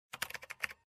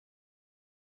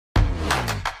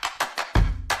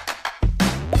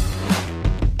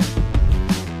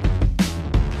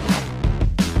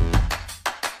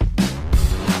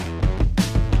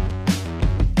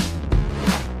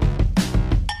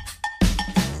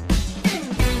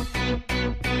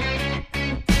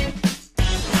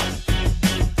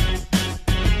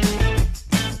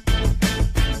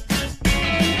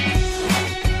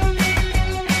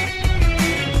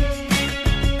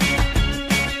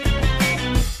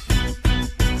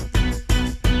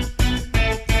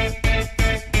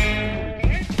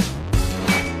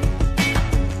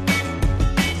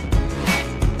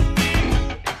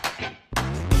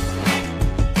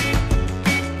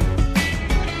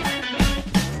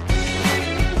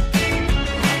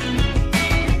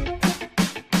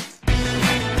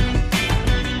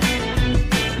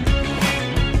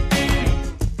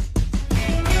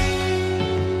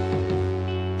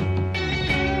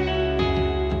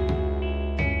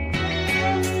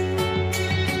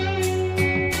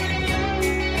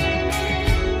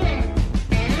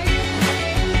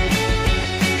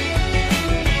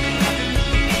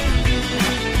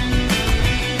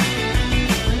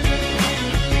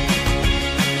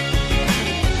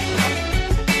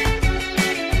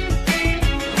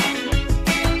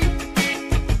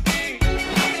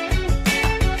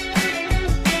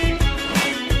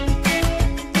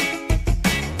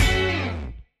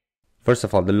First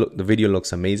of all, the video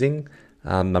looks amazing.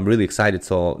 I'm really excited.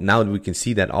 So now we can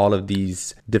see that all of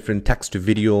these different text to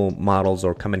video models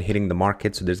are coming hitting the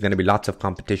market. So there's going to be lots of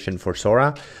competition for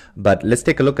Sora. But let's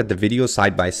take a look at the video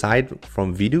side by side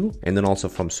from Vidu and then also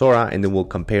from Sora, and then we'll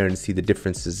compare and see the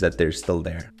differences that they're still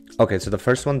there. Okay, so the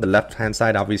first one, the left hand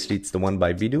side, obviously it's the one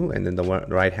by Vidu, and then the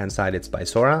right hand side, it's by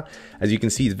Sora. As you can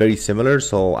see, it's very similar.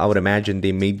 So I would imagine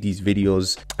they made these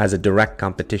videos as a direct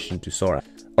competition to Sora.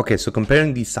 Okay, so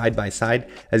comparing these side by side,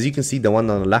 as you can see, the one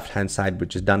on the left hand side,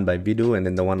 which is done by Vidu, and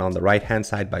then the one on the right hand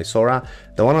side by Sora.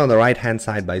 The one on the right hand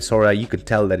side by Sora, you could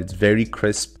tell that it's very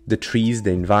crisp. The trees,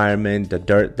 the environment, the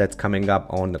dirt that's coming up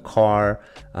on the car,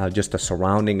 just the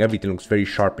surrounding, everything looks very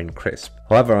sharp and crisp.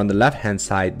 However, on the left hand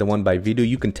side, the one by Vidu,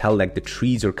 you can tell like the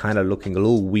trees are kind of looking a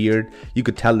little weird. You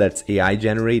could tell that's AI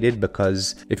generated,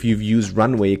 because if you've used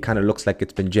Runway, it kind of looks like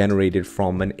it's been generated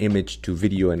from an image to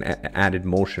video and added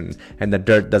motion, and the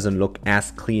dirt doesn't look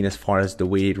as clean as far as the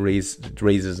way it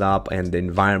raises up, and the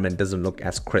environment doesn't look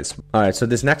as crisp. All right, so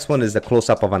this next one is the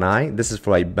close-up of an eye. This is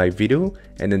by Vidu,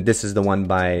 and then this is the one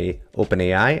by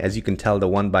OpenAI. As you can tell, the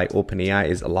one by OpenAI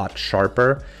is a lot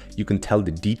sharper. You can tell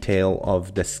the detail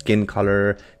of the skin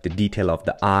color, the detail of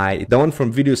the eye. The one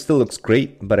from Vidu still looks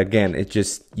great, but again, it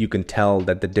just, you can tell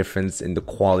that the difference in the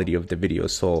quality of the video.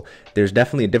 So there's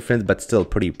definitely a difference, but still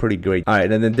pretty great. All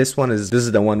right, and then this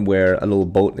is the one where a little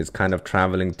boat is kind of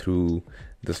traveling through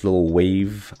this little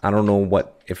wave. I don't know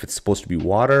if it's supposed to be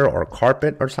water or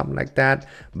carpet or something like that,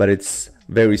 but it's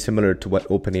very similar to what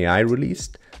OpenAI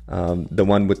released. The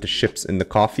one with the ships in the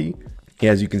coffee.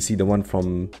 Yeah, as you can see, the one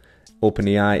from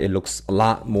OpenAI, it looks a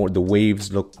lot more, the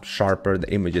waves look sharper,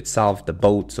 the image itself, the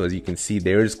boat. So as you can see,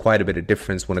 there is quite a bit of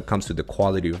difference when it comes to the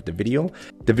quality of the video.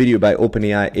 The video by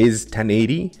OpenAI is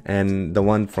 1080 and the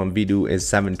one from Vidu is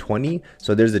 720.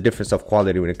 So there's a difference of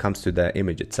quality when it comes to the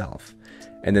image itself.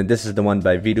 And then this is the one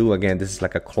by Vidu. Again, this is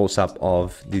like a close-up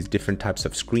of these different types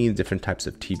of screens, different types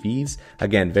of TVs.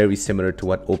 Again, very similar to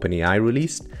what OpenAI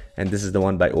released. And this is the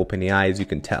one by OpenAI. As you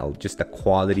can tell, just the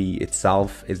quality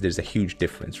itself there's a huge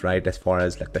difference, right? As far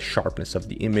as like the sharpness of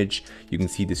the image, you can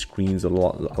see the screens a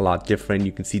lot different.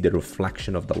 You can see the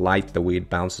reflection of the light, the way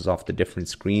it bounces off the different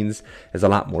screens is a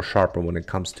lot more sharper when it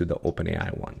comes to the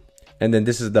OpenAI one. And then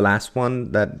this is the last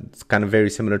one that's kind of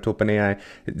very similar to OpenAI.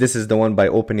 This is the one by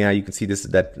OpenAI. You can see this is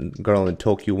that girl in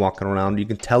Tokyo walking around. You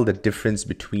can tell the difference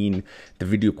between the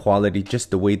video quality,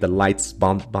 just the way the lights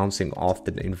bouncing off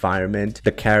the environment,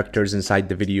 the characters inside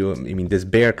the video. I mean, this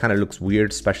bear kind of looks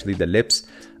weird, especially the lips.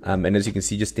 And as you can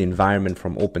see, just the environment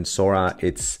from OpenSora,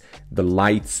 it's the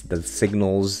lights, the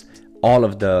signals, all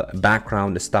of the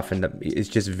background, the stuff, and it's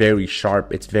just very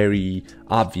sharp. It's very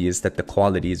obvious that the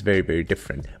quality is very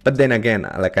different. But then again,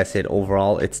 like I said,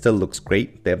 overall, it still looks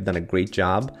great. They've done a great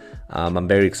job. I'm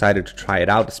very excited to try it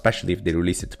out, especially if they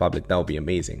release it to public. That would be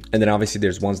amazing. And then obviously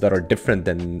there's ones that are different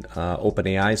than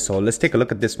OpenAI. So let's take a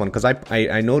look at this one, because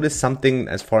I noticed something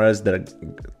as far as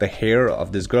the hair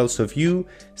of this girl. So if you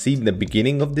see in the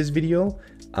beginning of this video,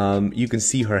 you can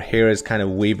see her hair is kind of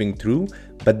waving through,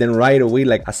 but then right away,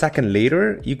 like a second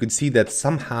later, you could see that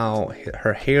somehow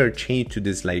her hair changed to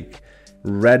this like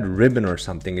red ribbon or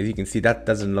something. As you can see, that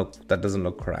doesn't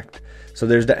look correct. So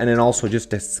there's and then also just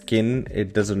the skin,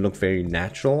 it doesn't look very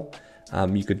natural.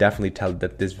 You could definitely tell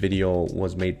that this video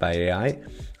was made by AI.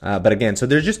 But again, so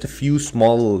there's just a few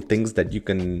small things that you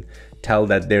can tell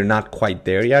that they're not quite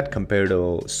there yet compared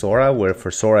to Sora, where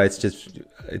for Sora,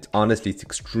 it's honestly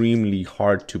extremely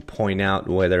hard to point out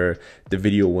whether the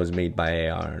video was made by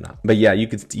AI or not. But yeah,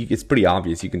 it's pretty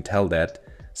obvious. You can tell that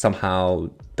somehow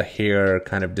the hair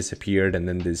kind of disappeared, and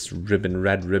then this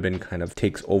red ribbon kind of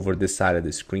takes over this side of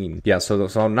the screen. Yeah, so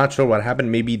I'm not sure what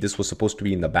happened. Maybe this was supposed to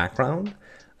be in the background,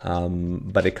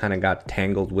 but it kind of got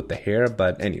tangled with the hair.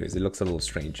 But anyways, it looks a little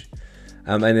strange.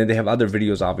 And then they have other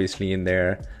videos obviously in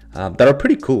there that are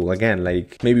pretty cool. Again,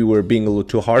 like maybe we're being a little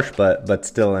too harsh, but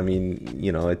still, I mean,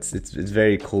 you know, it's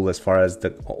very cool as far as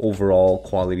the overall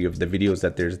quality of the videos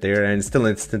that there's there. And still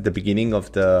it's at the beginning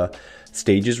of the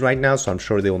stages right now, so I'm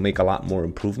sure they will make a lot more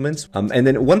improvements. And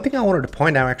then one thing I wanted to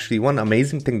point out, actually, one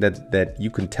amazing thing that you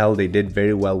can tell they did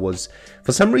very well was,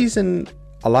 for some reason,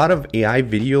 a lot of AI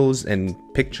videos and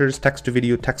pictures, text to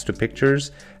video, text to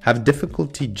pictures, have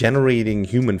difficulty generating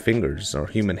human fingers or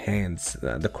human hands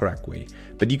the correct way.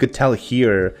 But you could tell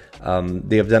here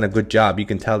they have done a good job. You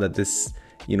can tell that this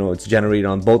you know, it's generated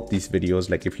on both these videos.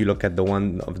 Like if you look at the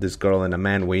one of this girl and a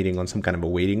man waiting on some kind of a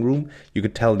waiting room, you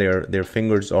could tell their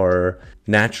fingers are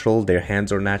natural, their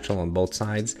hands are natural on both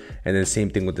sides. And then same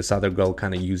thing with this other girl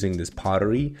kind of using this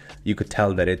pottery. You could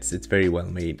tell that it's very well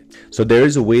made. So there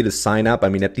is a way to sign up. I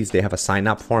mean, at least they have a sign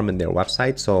up form in their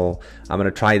website. So I'm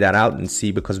going to try that out and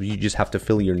see, because you just have to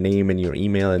fill your name and your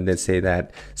email and then say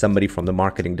that somebody from the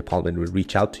marketing department will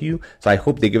reach out to you. So I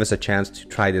hope they give us a chance to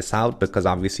try this out, because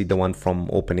obviously the one from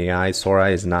OpenAI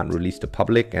SORA is not released to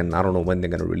public, and I don't know when they're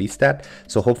going to release that.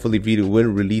 So hopefully Vidu will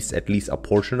release at least a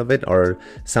portion of it, or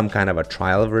some kind of a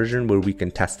trial version where we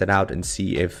can test it out and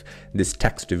see if this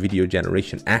text to video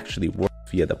generation actually works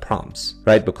via the prompts,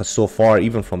 right? Because so far,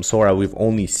 even from Sora, we've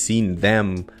only seen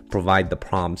them provide the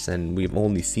prompts and we've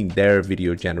only seen their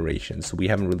video generation. So we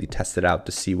haven't really tested out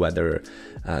to see whether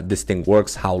this thing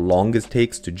works, how long it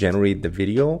takes to generate the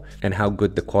video, and how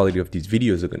good the quality of these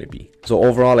videos are going to be. So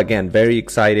overall, again, very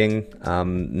exciting.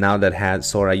 Now that has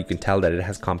Sora, you can tell that it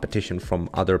has competition from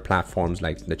other platforms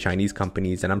like the Chinese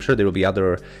companies, and I'm sure there will be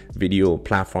other video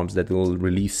platforms that will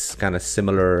release kind of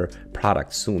similar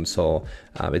products soon. So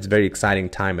it's very exciting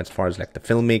time as far as like the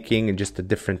filmmaking and just the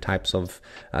different types of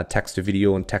text to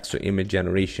video and text to image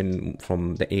generation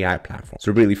from the AI platform.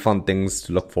 So really fun things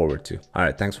to look forward to. All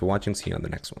right, thanks for watching. See you on the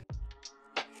next one.